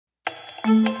Hi,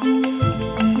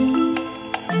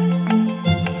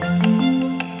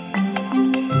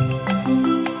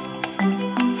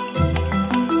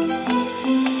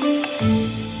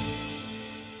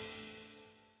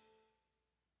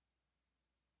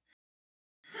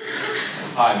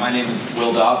 my name is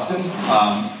Dobson,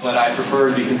 but I prefer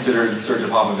to be considered Sergei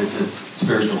Popovich's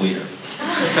spiritual leader.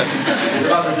 It's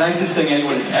about the nicest thing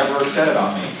anyone has ever said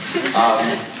about me.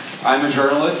 I'm a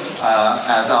journalist,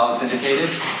 as Alex indicated,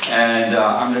 and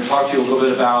I'm going to talk to you a little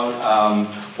bit about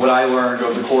what I learned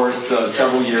over the course of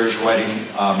several years writing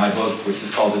my book, which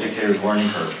is called The Dictator's Learning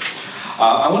Curve.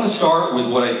 I want to start with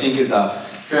what I think is a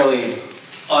fairly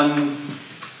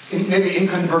maybe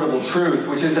incontrovertible truth,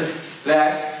 which is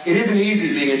that it isn't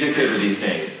easy being a dictator these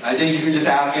days. I think you can just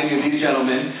ask any of these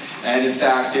gentlemen, and in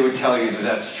fact, they would tell you that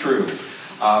that's true.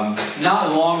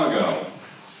 Not long ago,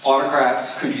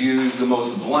 autocrats could use the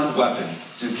most blunt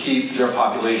weapons to keep their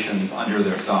populations under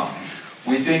their thumb.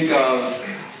 We think of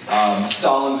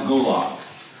Stalin's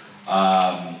gulags.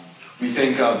 We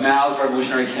think of Mao's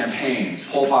revolutionary campaigns,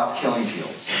 Pol Pot's killing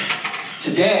fields.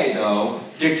 Today, though,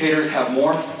 dictators have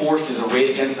more forces arrayed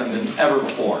against them than ever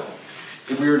before.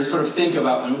 If we were to sort of think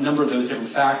about a number of those different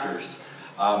factors,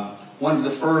 one of the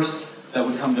first that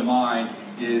would come to mind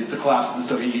is the collapse of the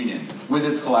Soviet Union. With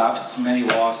its collapse, many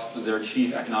lost their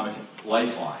chief economic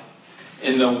lifeline.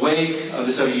 In the wake of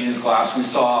the Soviet Union's collapse, we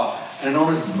saw an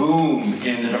enormous boom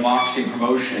in the democracy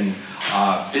promotion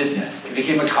business. It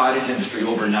became a cottage industry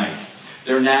overnight.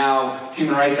 There are now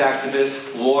human rights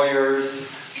activists,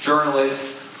 lawyers,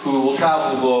 journalists who will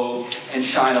travel the globe and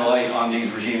shine a light on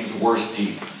these regimes' worst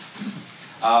deeds.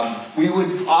 We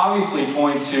would obviously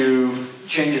point to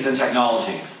changes in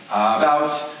technology.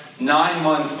 About 9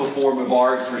 months before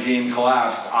Mubarak's regime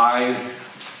collapsed, I,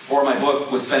 for my book,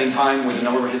 was spending time with a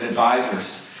number of his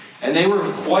advisors. And they were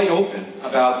quite open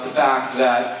about the fact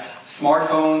that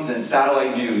smartphones and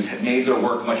satellite news had made their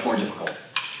work much more difficult.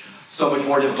 So much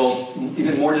more difficult,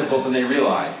 even more difficult than they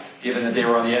realized, given that they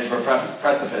were on the edge of a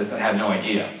precipice and had no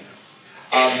idea.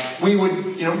 We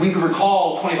could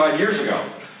recall 25 years ago,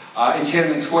 in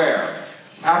Tiananmen Square,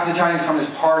 after the Chinese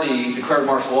Communist Party declared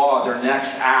martial law, their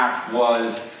next act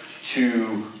was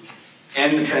to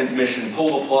end the transmission,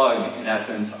 pull the plug, in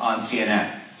essence, on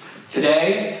CNN.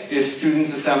 Today, if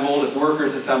students assembled, if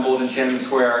workers assembled in Tiananmen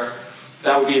Square,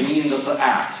 that would be a meaningless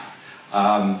act.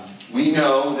 We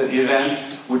know that the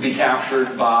events would be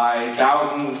captured by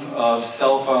thousands of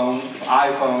cell phones,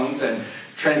 iPhones, and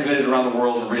transmitted around the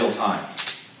world in real time.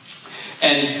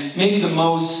 And maybe the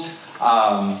most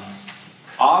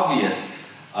obvious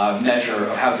measure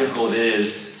of how difficult it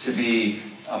is to be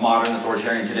a modern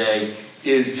authoritarian today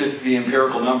is just the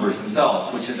empirical numbers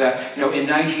themselves, which is that, in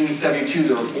 1972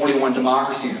 there were 41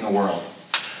 democracies in the world.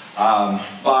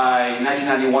 By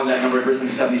 1991 that number had risen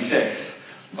to 76.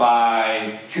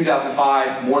 By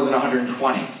 2005, more than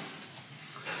 120.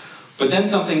 But then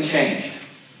something changed.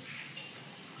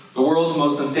 The world's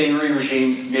most unsavory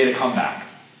regimes made a comeback.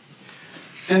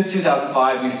 Since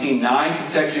 2005, we've seen 9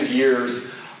 consecutive years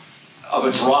of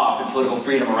a drop in political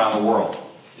freedom around the world.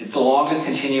 It's the longest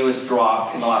continuous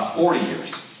drop in the last 40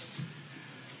 years.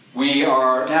 We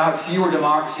now have fewer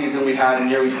democracies than we've had in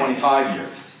nearly 25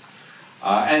 years.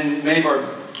 And many of our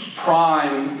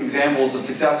prime examples of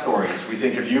success stories, we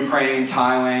think of Ukraine,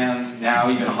 Thailand,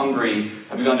 now even Hungary,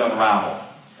 have begun to unravel.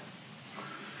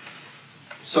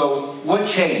 So what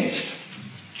changed?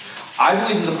 I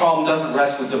believe that the problem doesn't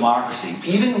rest with democracy.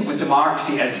 Even with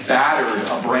democracy as battered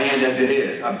a brand as it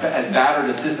is, as battered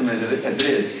a system as it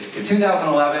is, if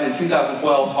 2011 and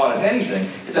 2012 taught us anything,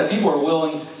 it's that people are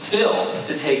willing still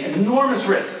to take enormous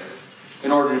risks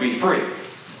in order to be free.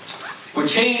 What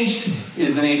changed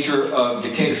is the nature of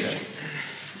dictatorship.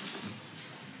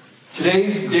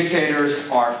 Today's dictators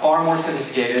are far more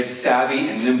sophisticated, savvy,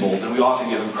 and nimble than we often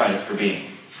give them credit for being.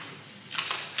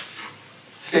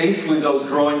 Faced with those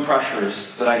growing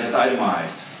pressures that I just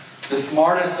itemized, the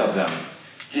smartest of them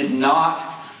did not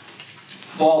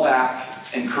fall back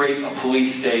and create a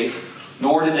police state,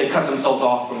 nor did they cut themselves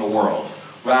off from the world.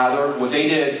 Rather, what they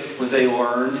did was they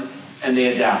learned and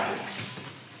they adapted.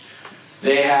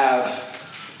 They have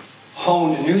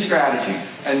honed new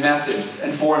strategies and methods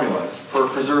and formulas for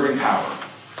preserving power,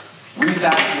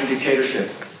 refashioning dictatorship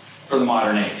for the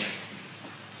modern age.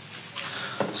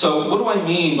 So what do I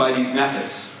mean by these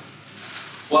methods?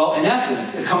 Well, in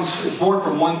essence, it's born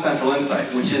from one central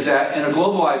insight, which is that in a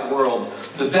globalized world,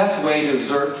 the best way to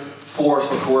exert force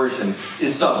or coercion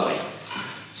is subtly.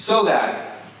 So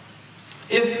that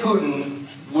if Putin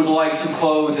would like to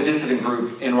close a dissident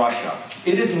group in Russia,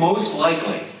 it is most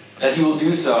likely that he will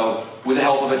do so with the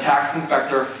help of a tax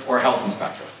inspector or a health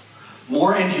inspector.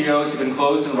 More NGOs have been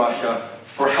closed in Russia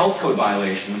for health code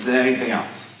violations than anything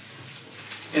else.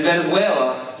 In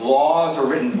Venezuela, laws are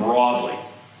written broadly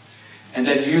and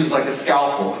then used like a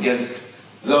scalpel against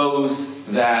those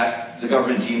that the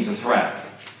government deems a threat.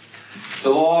 The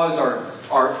laws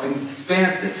are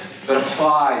expansive, but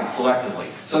applied selectively.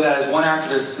 So that as one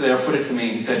activist there put it to me,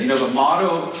 he said, you know, the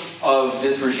motto of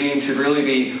this regime should really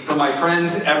be, for my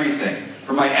friends, everything.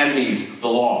 For my enemies, the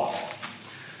law.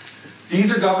 These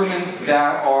are governments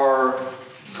that are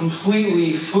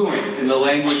completely fluent in the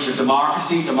language of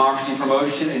democracy, democracy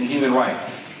promotion, and human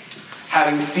rights.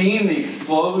 Having seen the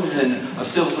explosion of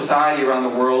civil society around the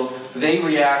world, they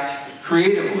react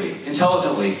creatively,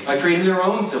 intelligently, by creating their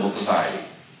own civil society,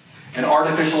 an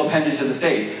artificial appendage to the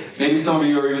state. Maybe some of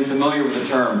you are even familiar with the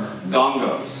term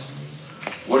gongos.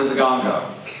 What is a gongo?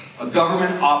 A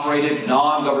government-operated,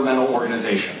 non-governmental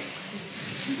organization.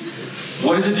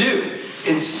 What does it do?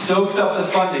 It soaks up the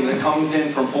funding that comes in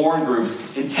from foreign groups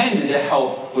intended to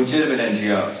help legitimate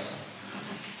NGOs.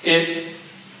 It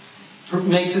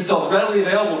makes itself readily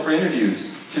available for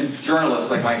interviews to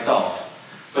journalists like myself,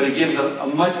 but it gives a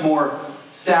much more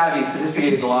savvy,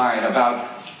 sophisticated line about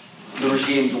the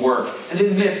regime's work. And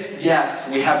it admits,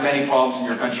 yes, we have many problems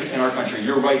in our country.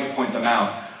 You're right to point them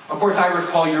out. Of course, I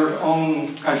recall your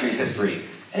own country's history,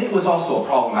 and it was also a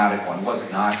problematic one, was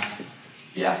it not?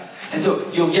 Yes. And so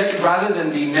you'll get, rather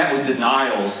than be met with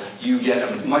denials, you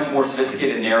get a much more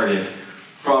sophisticated narrative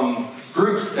from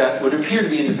groups that would appear to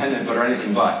be independent but are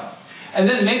anything but. And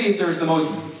then maybe if there's the most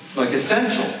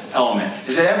essential element,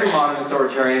 is that every modern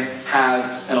authoritarian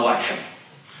has an election.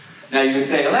 Now you could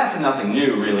say, well, that's nothing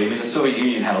new, really. I mean, the Soviet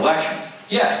Union had elections.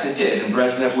 Yes, it did, and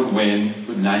Brezhnev would win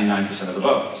with 99% of the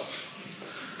vote.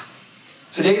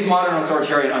 Today's modern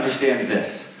authoritarian understands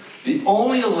this. The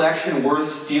only election worth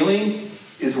stealing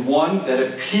is one that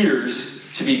appears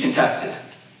to be contested.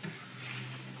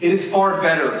 It is far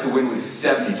better to win with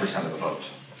 70% of the vote.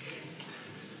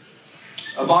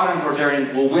 A modern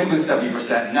authoritarian will win with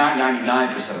 70%, not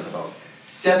 99% of the vote.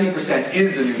 70%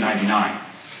 is the new 99.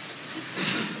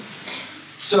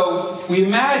 So we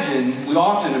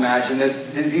often imagine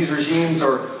that these regimes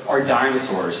are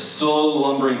dinosaurs, slow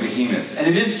lumbering behemoths. And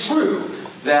it is true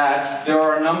that there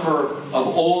are a number of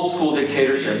old school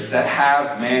dictatorships that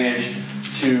have managed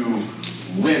to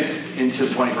limp into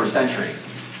the 21st century.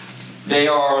 They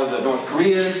are the North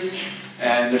Koreas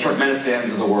and the Turkmenistans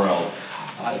of the world.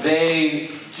 They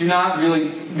do not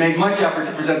really make much effort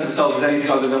to present themselves as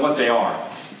anything other than what they are.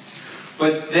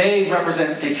 But they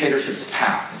represent dictatorships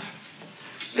past.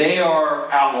 They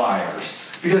are outliers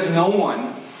because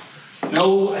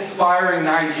no aspiring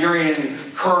Nigerian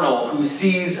colonel who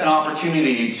sees an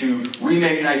opportunity to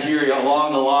remake Nigeria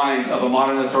along the lines of a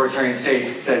modern authoritarian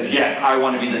state says, yes, I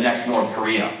want to be the next North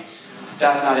Korea.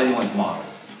 That's not anyone's model.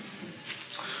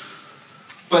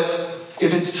 But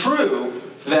if it's true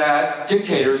that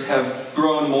dictators have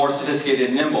grown more sophisticated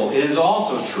and nimble, it is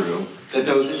also true that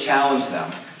those that challenge them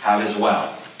have as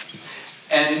well.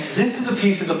 And this is a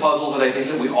piece of the puzzle that I think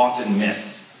that we often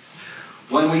miss.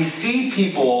 When we see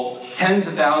people, tens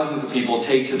of thousands of people,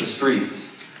 take to the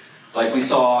streets, like we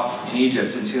saw in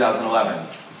Egypt in 2011,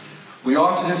 we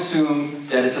often assume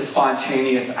that it's a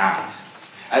spontaneous act.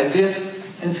 As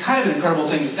if, and it's kind of an incredible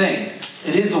thing to think,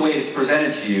 it is the way it's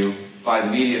presented to you by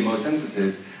the media in most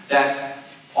instances, that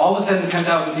all of a sudden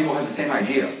 10,000 people had the same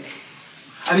idea.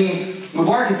 I mean,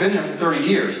 Mubarak had been there for 30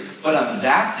 years, but on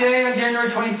that day, on January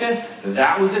 25th,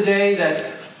 that was the day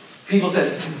that people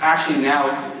said, actually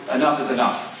now, enough is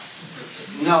enough.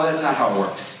 No, that's not how it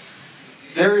works.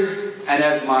 There is, and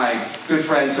as my good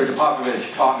friend Sergej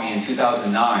Popovich taught me in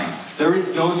 2009, there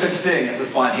is no such thing as a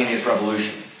spontaneous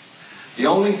revolution. The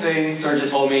only thing Sergej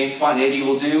told me spontaneity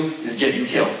will do is get you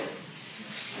killed.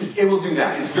 It will do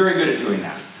that. It's very good at doing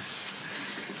that.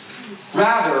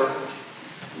 Rather,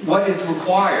 what is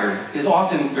required is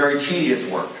often very tedious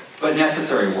work, but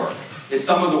necessary work. It's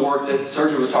some of the work that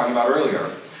Sergej was talking about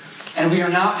earlier. And we are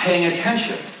not paying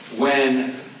attention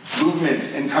when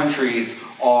movements in countries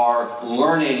are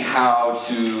learning how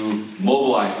to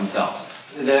mobilize themselves.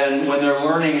 Then when they're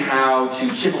learning how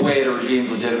to chip away at a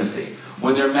regime's legitimacy,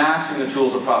 when they're mastering the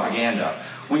tools of propaganda.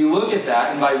 We look at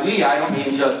that, and by we, I don't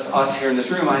mean just us here in this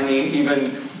room, I mean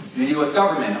even the US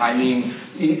government, I mean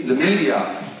the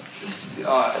media,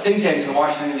 think tanks in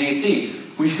Washington, D.C.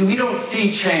 We don't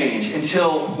see change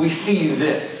until we see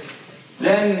this.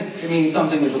 Then it means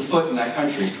something is afoot in that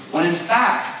country. When in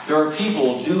fact, there are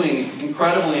people doing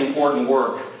incredibly important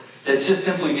work that's just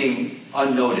simply being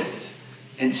unnoticed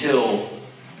until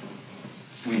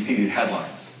we see these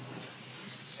headlines.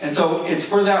 And so it's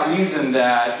for that reason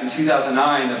that in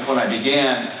 2009, that's when I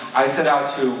began, I set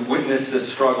out to witness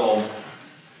this struggle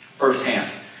firsthand.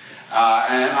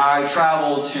 And I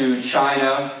traveled to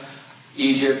China,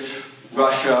 Egypt,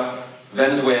 Russia,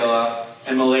 Venezuela,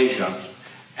 and Malaysia.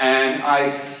 And I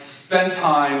spent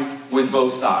time with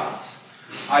both sides.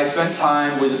 I spent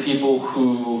time with the people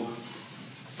who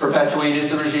perpetuated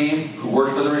the regime, who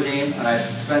worked for the regime, and I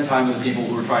spent time with the people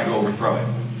who were trying to overthrow it.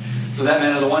 So that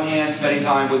meant, on the one hand, spending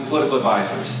time with political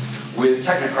advisors, with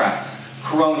technocrats,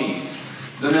 cronies,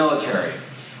 the military.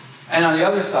 And on the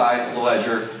other side of the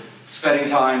ledger, spending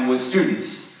time with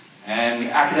students and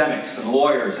academics and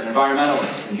lawyers and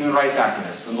environmentalists and human rights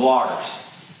activists and bloggers.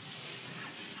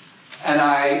 And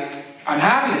I'm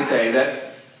happy to say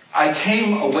that I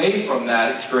came away from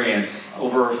that experience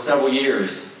over several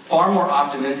years far more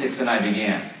optimistic than I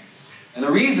began. And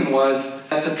the reason was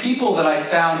that the people that I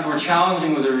found who were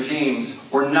challenging with the regimes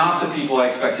were not the people I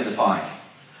expected to find.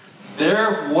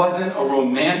 There wasn't a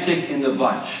romantic in the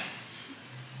bunch.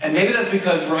 And maybe that's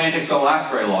because romantics don't last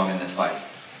very long in this fight.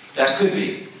 That could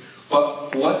be.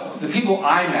 But what the people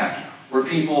I met were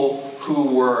people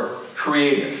who were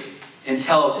creative,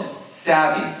 intelligent,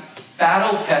 savvy,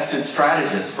 battle-tested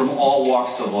strategists from all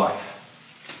walks of life.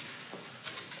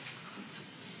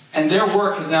 And their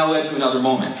work has now led to another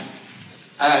moment.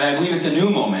 And I believe it's a new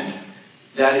moment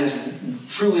that is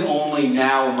truly only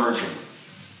now emerging.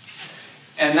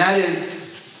 And that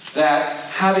is that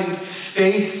having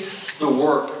faced the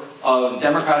work of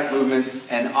democratic movements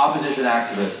and opposition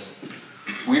activists,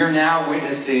 we are now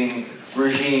witnessing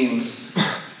regimes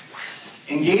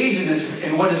engaged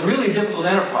in what is really a difficult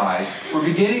enterprise. We're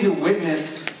beginning to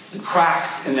witness the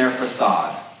cracks in their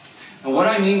facade. And what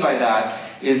I mean by that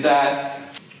is that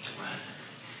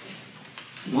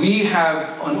we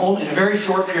have, in a very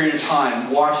short period of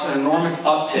time, watched an enormous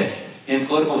uptick in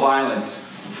political violence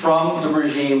from the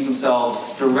regimes themselves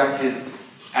directed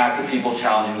at the people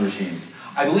challenging the regimes.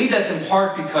 I believe that's in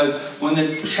part because when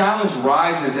the challenge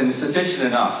rises and is sufficient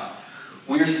enough,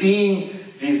 we are seeing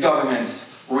these governments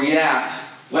react,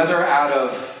 whether out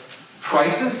of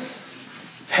crisis,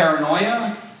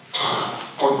 paranoia,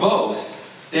 or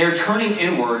both. They are turning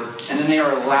inward and then they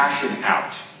are lashing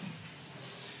out.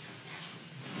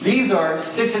 These are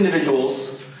 6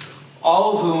 individuals,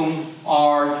 all of whom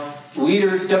are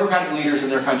leaders, democratic leaders in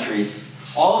their countries,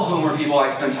 all of whom are people I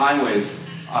spent time with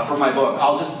for my book.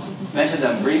 I'll just mention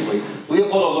them briefly.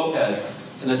 Leopoldo Lopez,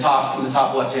 in the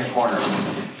top left-hand corner,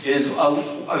 is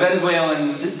a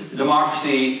Venezuelan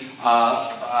democracy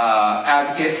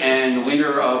advocate and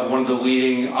leader of one of the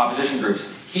leading opposition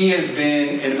groups. He has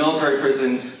been in a military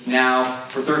prison now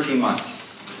for 13 months.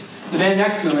 The man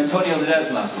next to him, Antonio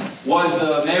Ledesma, was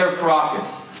the mayor of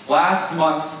Caracas. Last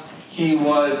month, he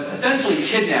was essentially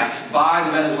kidnapped by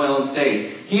the Venezuelan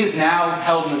state. He is now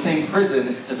held in the same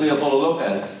prison as Leopoldo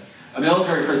Lopez, a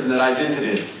military prison that I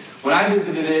visited. When I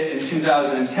visited it in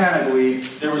 2010, I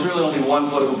believe, there was really only one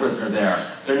political prisoner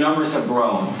there. Their numbers have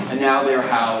grown, and now they are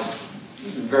housed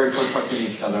in very close proximity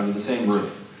to each other under the same roof.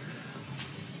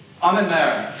 Ahmed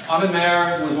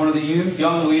Mer was one of the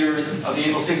young leaders of the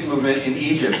April 6th movement in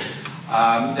Egypt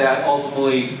that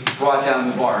ultimately brought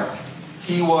down Mubarak.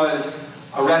 He was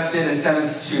arrested and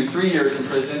sentenced to 3 years in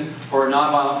prison for a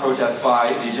nonviolent protest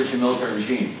by the Egyptian military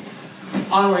regime.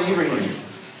 Anwar Ibrahim,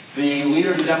 the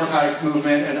leader of the democratic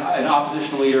movement and an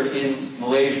opposition leader in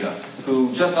Malaysia,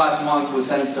 who just last month was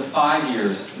sentenced to 5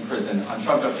 years in prison on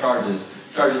trumped-up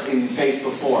charges he faced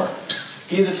before.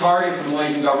 He's a target for the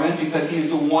Malaysian government because he's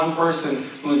the one person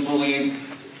who is believed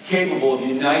capable of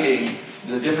uniting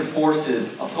the different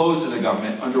forces opposed to the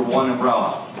government under one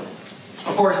umbrella.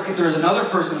 Of course, if there was another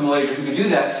person in Malaysia who could do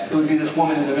that, it would be this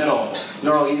woman in the middle,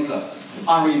 Nurul Izzah,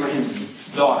 Anwar Ibrahim's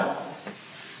daughter.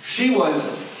 She was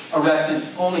arrested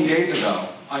only days ago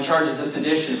on charges of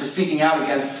sedition for speaking out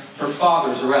against her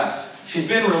father's arrest. She's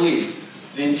been released.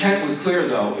 The intent was clear,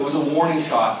 though. It was a warning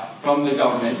shot from the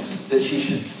government that she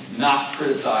should not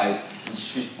criticize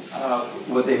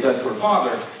what they've done to her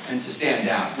father and to stand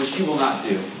down, which she will not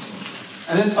do.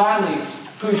 And then finally,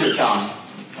 Hu Jintao.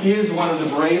 He is one of the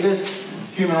bravest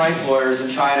human rights lawyers in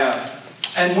China,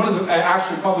 and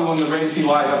actually probably one of the bravest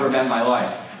people I've ever met in my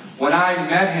life. When I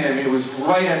met him, it was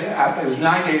it was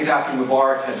 9 days after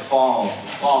Mubarak had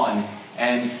fallen,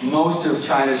 and most of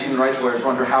China's human rights lawyers were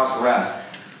under house arrest.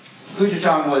 Hu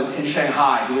Jintao was in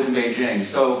Shanghai, he lived in Beijing,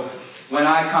 so when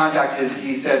I contacted him,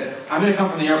 he said, I'm going to come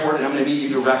from the airport and I'm going to meet you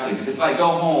directly, because if I go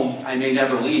home, I may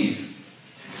never leave.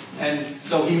 And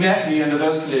so he met me under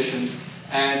those conditions,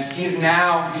 and he's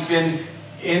been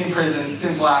in prison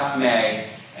since last May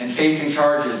and facing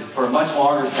charges for a much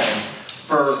longer sentence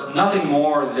for nothing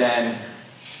more than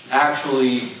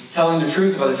actually telling the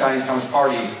truth about the Chinese Communist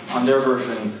Party on their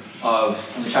version on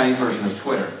the Chinese version of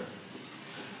Twitter.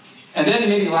 And then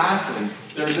maybe lastly,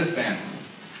 there's this man,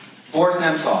 Boris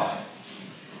Nemtsov.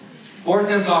 Boris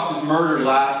Nemtsov was murdered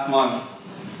last month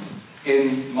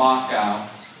in Moscow,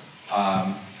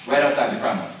 right outside the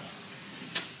Kremlin.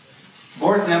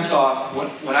 Boris Nemtsov,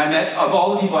 when I met, of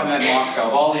all the people I met in Moscow,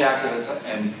 of all the activists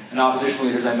and opposition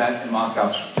leaders I met in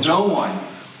Moscow, no one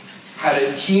had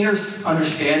a keener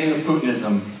understanding of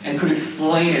Putinism and could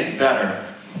explain it better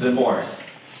than Boris.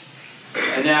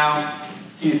 And now,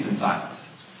 he's been silenced.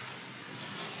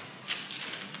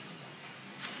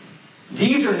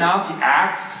 These are not the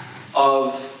acts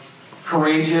of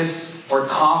courageous or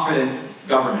confident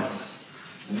governments.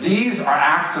 These are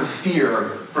acts of fear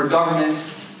for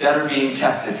governments that are being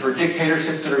tested, for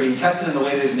dictatorships that are being tested in the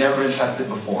way they've never been tested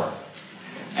before.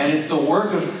 And it's the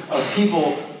work of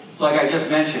people, like I just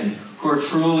mentioned, who are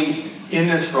truly in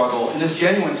this struggle, in this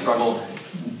genuine struggle,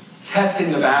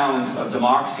 testing the bounds of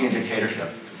democracy and dictatorship.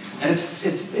 And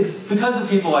it's because of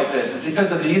people like this, it's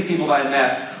because of these people that I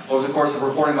met over the course of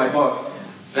reporting my book,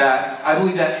 that I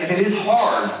believe that if it is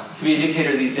hard to be a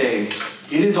dictator these days,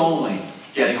 it is only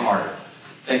getting harder.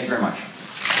 Thank you very much.